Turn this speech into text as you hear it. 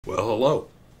Well, hello.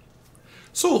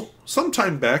 So,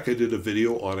 sometime back I did a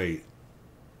video on a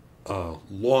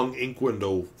long ink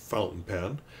window fountain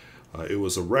pen. It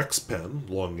was a Rexpen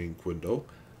long ink window.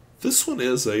 This one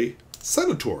is a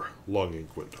Senator long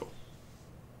ink window.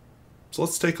 So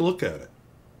let's take a look at it.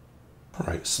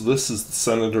 Alright, so this is the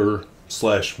Senator /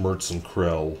 Mertz &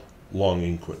 Krell long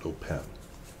ink window pen.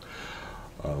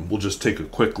 We'll just take a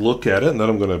quick look at it, and then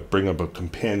I'm going to bring up a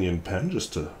companion pen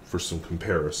just for some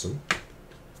comparison.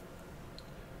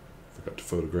 Forgot to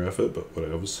photograph it, but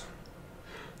whatever.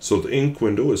 So the ink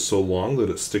window is so long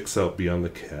that it sticks out beyond the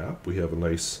cap. We have a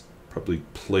nice, probably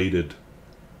plated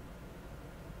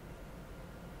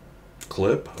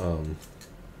clip.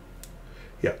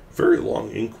 Yeah, very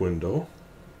long ink window.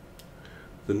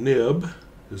 The nib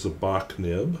is a Bach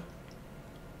nib.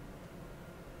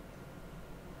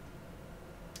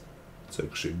 It's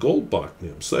actually a gold Bach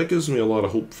nib, so that gives me a lot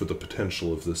of hope for the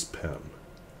potential of this pen.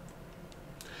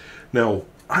 Now,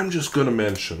 I'm just going to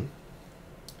mention,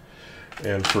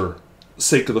 and for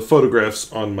sake of the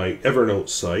photographs on my Evernote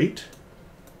site,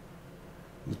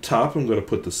 the top I'm going to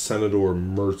put the Senator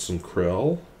Mertz &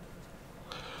 Krell.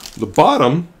 The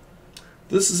bottom,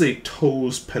 this is a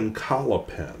Toes Pencala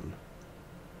pen.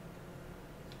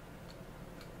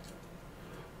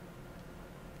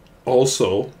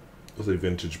 Also, with a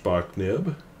vintage Bach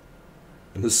nib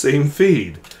and the same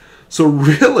feed. So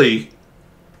really,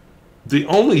 the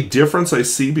only difference I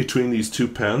see between these two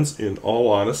pens, in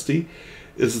all honesty,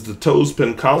 is that the Toes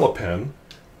Pencala pen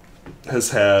has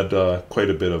had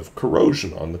quite a bit of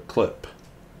corrosion on the clip.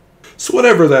 So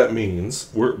whatever that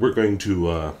means, we're going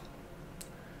to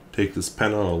take this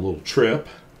pen on a little trip.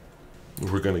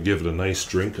 We're going to give it a nice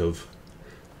drink of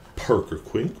Parker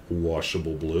Quink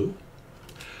washable blue.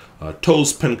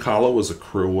 Toes Pencala was a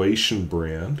Croatian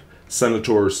brand.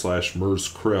 Senator /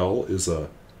 Mertz Krell is a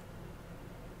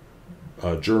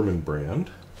German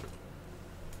brand.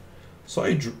 So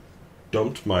I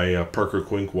dumped my Parker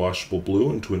Quink washable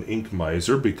blue into an ink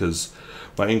miser because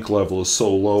my ink level is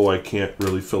so low I can't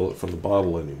really fill it from the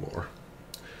bottle anymore.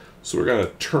 So we're going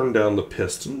to turn down the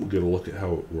piston. We'll get a look at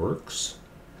how it works.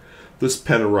 This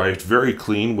pen arrived very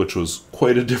clean, which was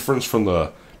quite a difference from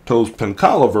the Toes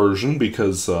Pencala version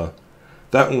because that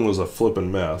one was a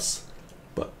flippin' mess.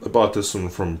 But I bought this one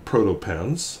from Proto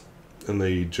Pens, and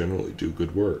they generally do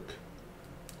good work.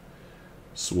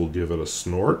 So we'll give it a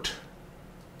snort.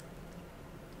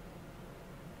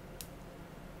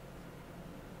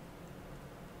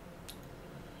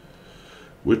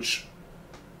 Which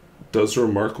does a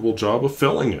remarkable job of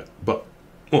filling it. But,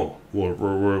 well,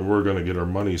 we're going to get our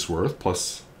money's worth.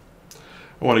 Plus,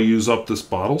 I want to use up this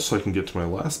bottle so I can get to my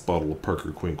last bottle of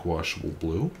Parker Quink washable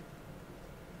blue.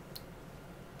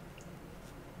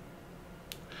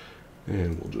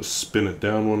 And we'll just spin it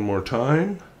down one more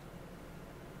time.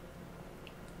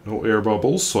 No air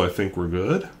bubbles, so I think we're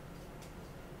good.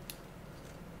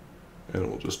 And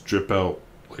we'll just drip out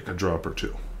like a drop or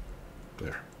two.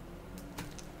 There.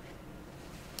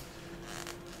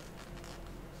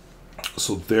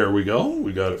 So there we go.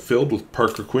 We got it filled with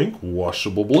Parker Quink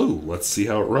washable blue. Let's see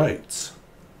how it writes.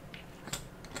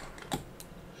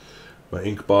 My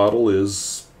ink bottle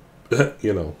is,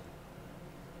 you know,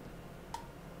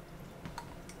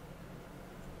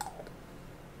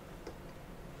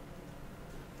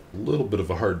 a little bit of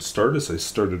a hard start as I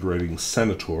started writing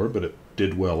Senator, but it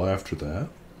did well after that.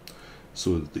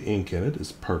 So the ink in it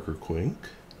is Parker Quink.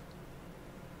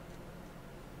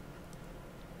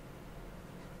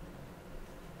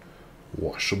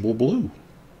 Washable blue.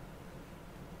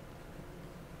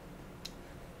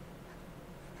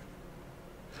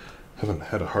 Haven't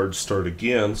had a hard start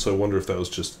again, so I wonder if that was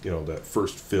just, you know, that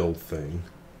first fill thing.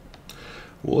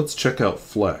 Well, let's check out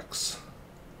Flex.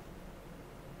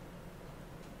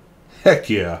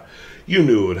 Heck yeah, you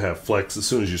knew it would have flex as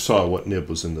soon as you saw what nib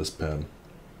was in this pen.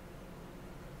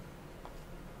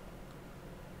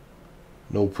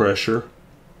 No pressure,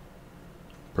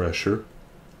 pressure,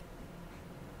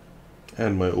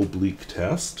 and my oblique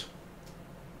test.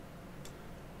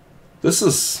 This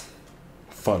is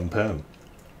a fun pen.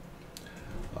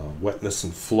 Wetness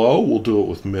and flow, we'll do it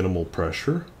with minimal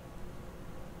pressure.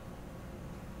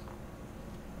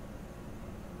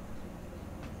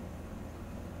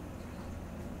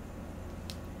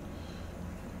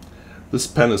 This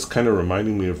pen is kind of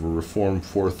reminding me of a Reform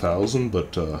 4000,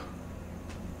 but, you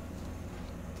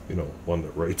know, one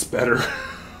that writes better.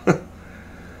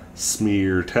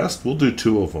 Smear test, we'll do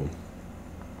 2 of them.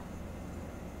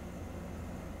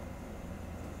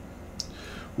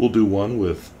 We'll do one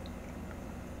with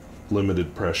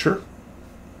limited pressure.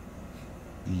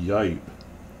 Yipe.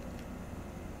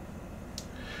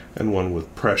 And one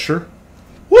with pressure.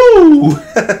 Woo!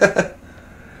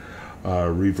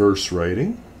 Reverse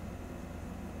writing.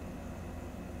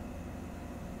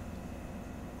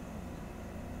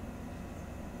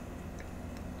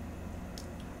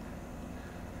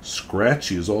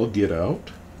 Scratchy as all get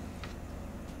out,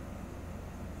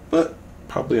 but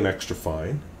probably an extra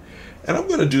fine. And I'm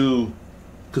going to do,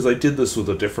 because I did this with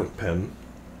a different pen,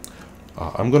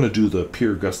 I'm going to do the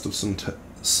Pierre Gustafson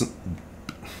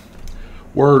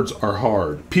words are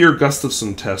hard. Pierre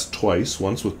Gustafson test twice,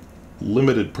 once with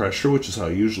limited pressure, which is how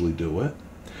I usually do it,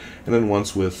 and then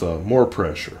once with more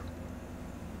pressure.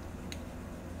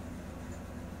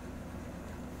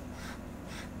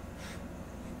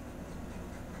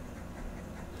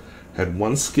 Had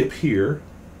one skip here,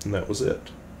 and that was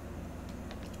it.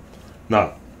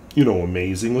 Not, you know,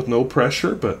 amazing with no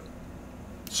pressure, but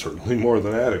certainly more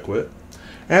than adequate.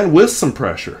 And with some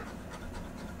pressure.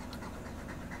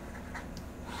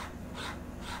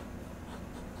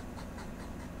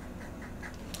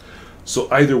 So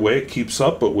either way, it keeps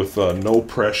up, but with no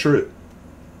pressure, it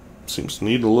seems to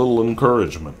need a little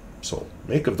encouragement. So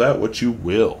make of that what you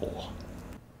will.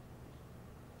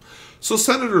 So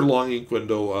Senator Long Ink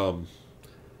Window,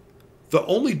 the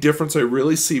only difference I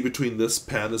really see between this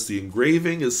pen is the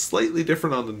engraving is slightly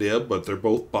different on the nib, but they're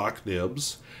both Bach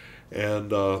nibs.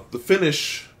 And the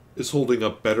finish is holding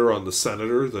up better on the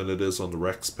Senator than it is on the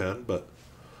Rexpen. But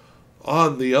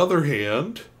on the other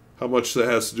hand, how much that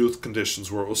has to do with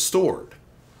conditions where it was stored.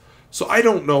 So I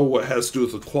don't know what has to do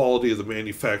with the quality of the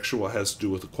manufacture, what has to do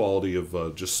with the quality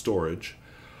of just storage,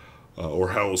 or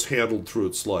how it was handled through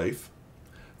its life.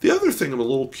 The other thing I'm a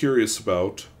little curious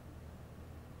about,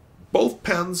 both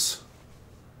pens,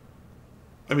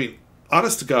 I mean,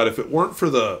 honest to God, if it weren't for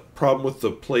the problem with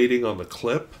the plating on the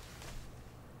clip,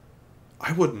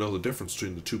 I wouldn't know the difference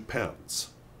between the two pens.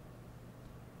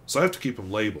 So I have to keep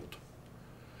them labeled.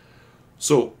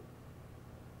 So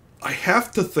I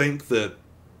have to think that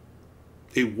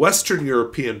a Western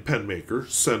European pen maker,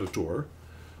 Senator,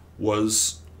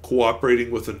 was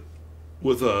cooperating with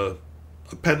a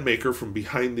pen maker from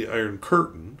behind the Iron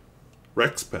Curtain,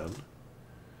 Rexpen,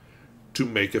 to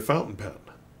make a fountain pen.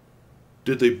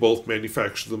 Did they both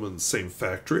manufacture them in the same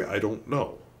factory? I don't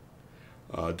know.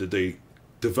 Did they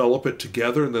develop it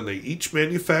together and then they each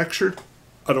manufactured?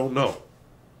 I don't know.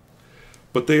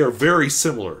 But they are very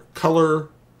similar. Color,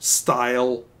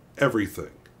 style,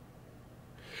 everything.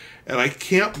 And I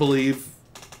can't believe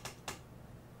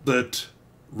that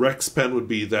Rexpen would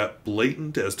be that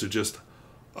blatant as to just,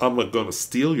 I'm going to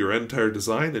steal your entire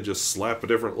design and just slap a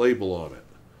different label on it.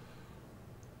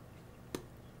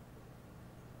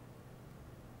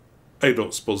 I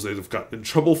don't suppose they'd have gotten in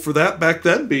trouble for that back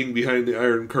then, being behind the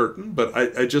Iron Curtain, but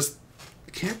I just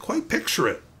can't quite picture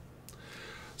it.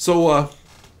 So,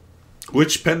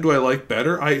 which pen do I like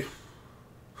better? I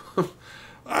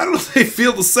don't know if they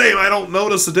feel the same. I don't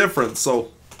notice a difference,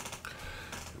 so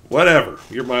whatever.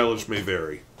 Your mileage may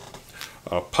vary.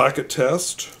 Pocket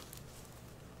test.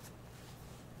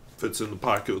 Fits in the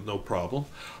pocket with no problem.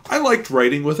 I liked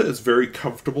writing with it. It's very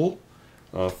comfortable.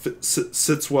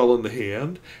 Sits well in the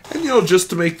hand. And, you know, just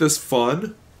to make this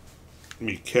fun, let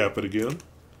me cap it again.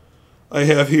 I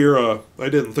have here, I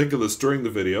didn't think of this during the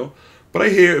video, but I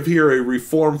have here a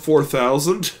Reform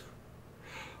 4000.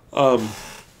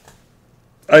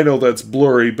 I know that's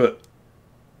blurry, but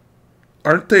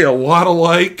aren't they a lot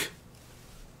alike?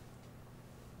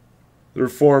 The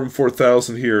Reform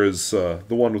 4000 here is the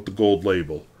one with the gold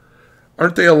label.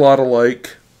 Aren't they a lot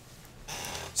alike?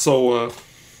 So,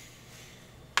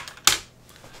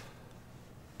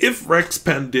 if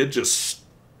Rexpen did just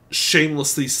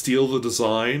shamelessly steal the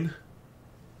design,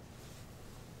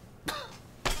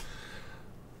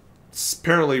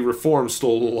 apparently Reform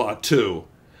stole a lot too.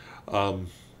 I'm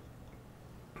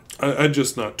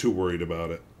just not too worried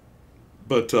about it.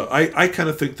 But I kind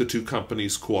of think the two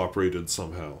companies cooperated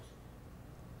somehow.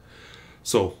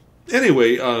 So,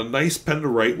 anyway, nice pen to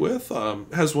write with.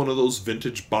 Has one of those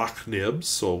vintage Bach nibs,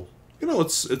 so, you know,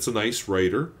 it's a nice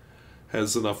writer.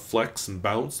 Has enough flex and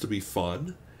bounce to be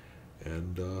fun.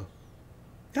 And,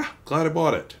 yeah, glad I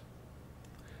bought it.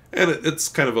 And it's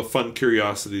kind of a fun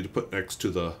curiosity to put next to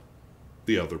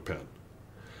the other pen.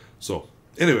 So,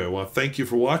 anyway, I want to thank you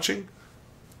for watching.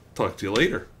 Talk to you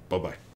later. Bye-bye.